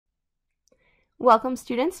Welcome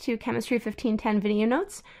students to Chemistry 1510 video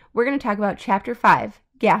notes. We're going to talk about Chapter 5,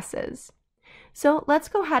 Gases. So let's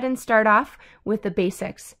go ahead and start off with the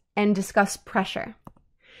basics and discuss pressure.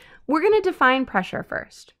 We're going to define pressure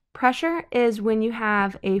first. Pressure is when you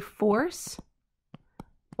have a force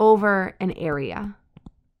over an area.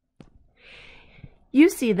 You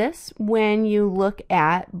see this when you look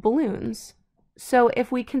at balloons. So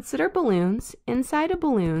if we consider balloons, inside of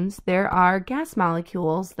balloons there are gas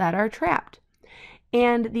molecules that are trapped.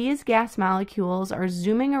 And these gas molecules are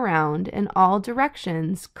zooming around in all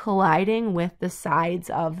directions, colliding with the sides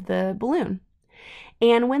of the balloon.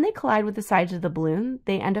 And when they collide with the sides of the balloon,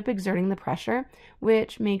 they end up exerting the pressure,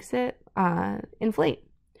 which makes it inflate.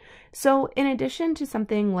 So in addition to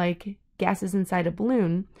something like gases inside a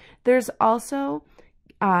balloon, there's also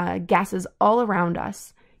gases all around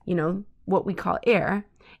us, what we call air,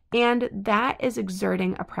 and that is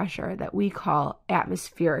exerting a pressure that we call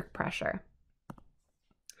atmospheric pressure.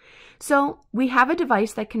 So we have a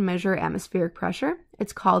device that can measure atmospheric pressure.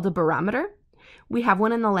 It's called a barometer. We have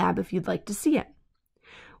one in the lab if you'd like to see it.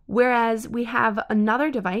 Whereas we have another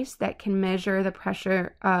device that can measure the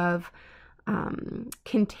pressure of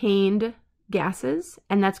contained gases,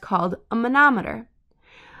 and that's called a manometer.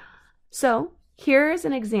 So here's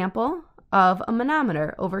an example of a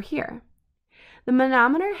manometer over here. The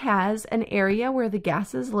manometer has an area where the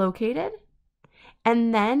gas is located,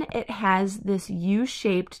 and then it has this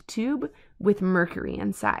U-shaped tube with mercury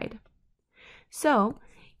inside. So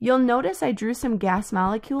you'll notice I drew some gas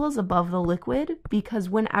molecules above the liquid because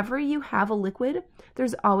whenever you have a liquid,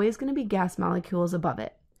 there's always going to be gas molecules above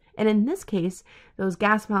it. And in this case, those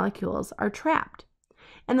gas molecules are trapped.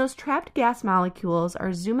 And those trapped gas molecules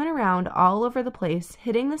are zooming around all over the place,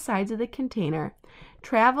 hitting the sides of the container,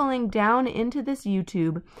 traveling down into this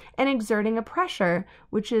U-tube and exerting a pressure,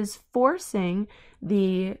 which is forcing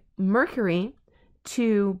the mercury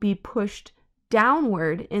to be pushed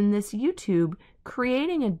downward in this U-tube,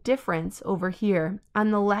 creating a difference over here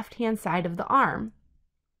on the left-hand side of the arm.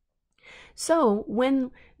 So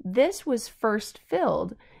when this was first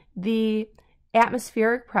filled, the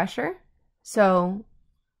atmospheric pressure, so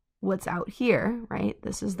what's out here, right?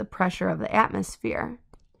 This is the pressure of the atmosphere.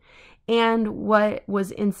 And what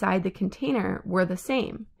was inside the container were the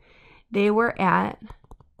same. They were at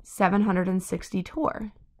 760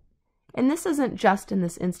 torr. And this isn't just in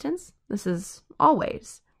this instance. This is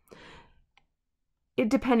always.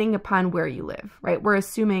 Depending upon where you live, right? We're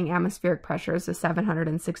assuming atmospheric pressure is a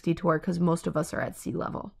 760 torr because most of us are at sea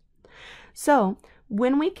level. So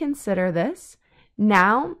when we consider this,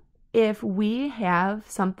 now if we have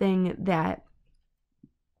something that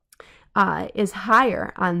is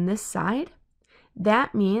higher on this side,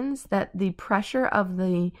 that means that the pressure of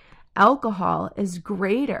the alcohol is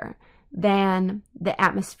greater than the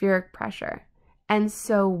atmospheric pressure. And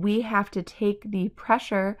so we have to take the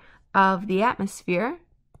pressure of the atmosphere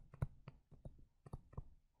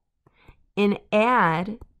and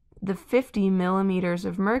add the 50 millimeters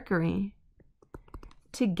of mercury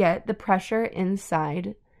to get the pressure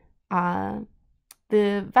inside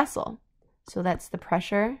the vessel. So that's the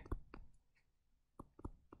pressure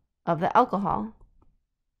of the alcohol.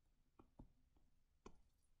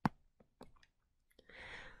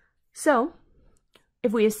 So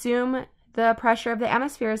if we assume the pressure of the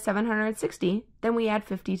atmosphere is 760, then we add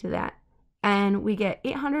 50 to that, and we get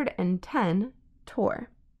 810 torr.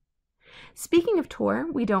 Speaking of torr,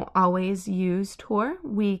 we don't always use torr.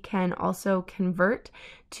 We can also convert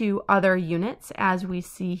to other units as we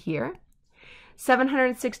see here.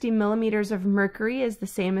 760 millimeters of mercury is the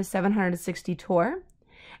same as 760 torr,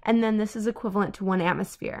 and then this is equivalent to 1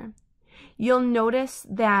 atmosphere. You'll notice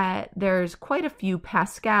that there's quite a few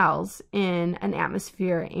pascals in an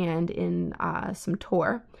atmosphere and in some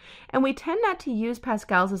torr, and we tend not to use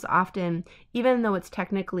pascals as often, even though it's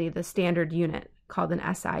technically the standard unit called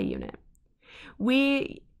an SI unit.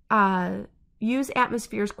 We use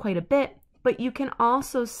atmospheres quite a bit, but you can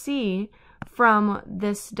also see from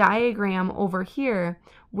this diagram over here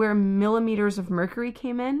where millimeters of mercury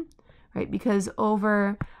came in, right? Because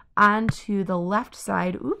over onto the left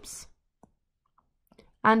side,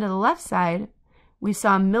 onto the left side, we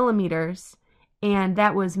saw millimeters, and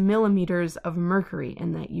that was millimeters of mercury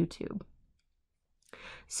in that U-tube.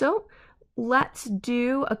 So let's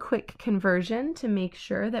do a quick conversion to make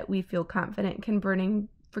sure that we feel confident converting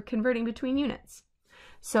between units.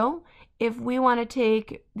 So if we want to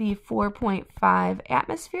take the 4.5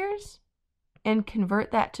 atmospheres and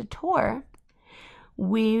convert that to torr,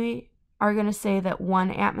 we are going to say that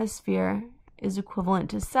 1 atmosphere is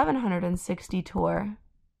equivalent to 760 torr.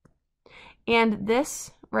 And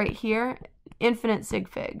this right here, infinite sig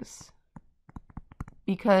figs.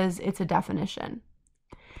 because it's a definition.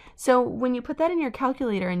 So when you put that in your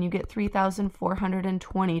calculator and you get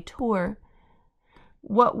 3,420 torr,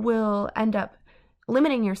 what will end up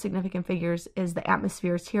limiting your significant figures is the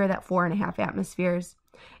atmospheres here, that 4.5 atmospheres.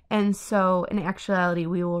 And so in actuality,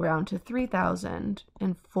 we will round to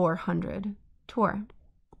 3,400 torr.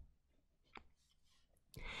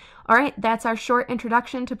 All right, that's our short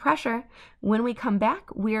introduction to pressure. When we come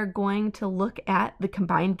back, we are going to look at the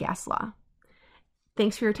combined gas law.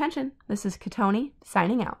 Thanks for your attention. This is Katoni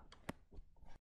signing out.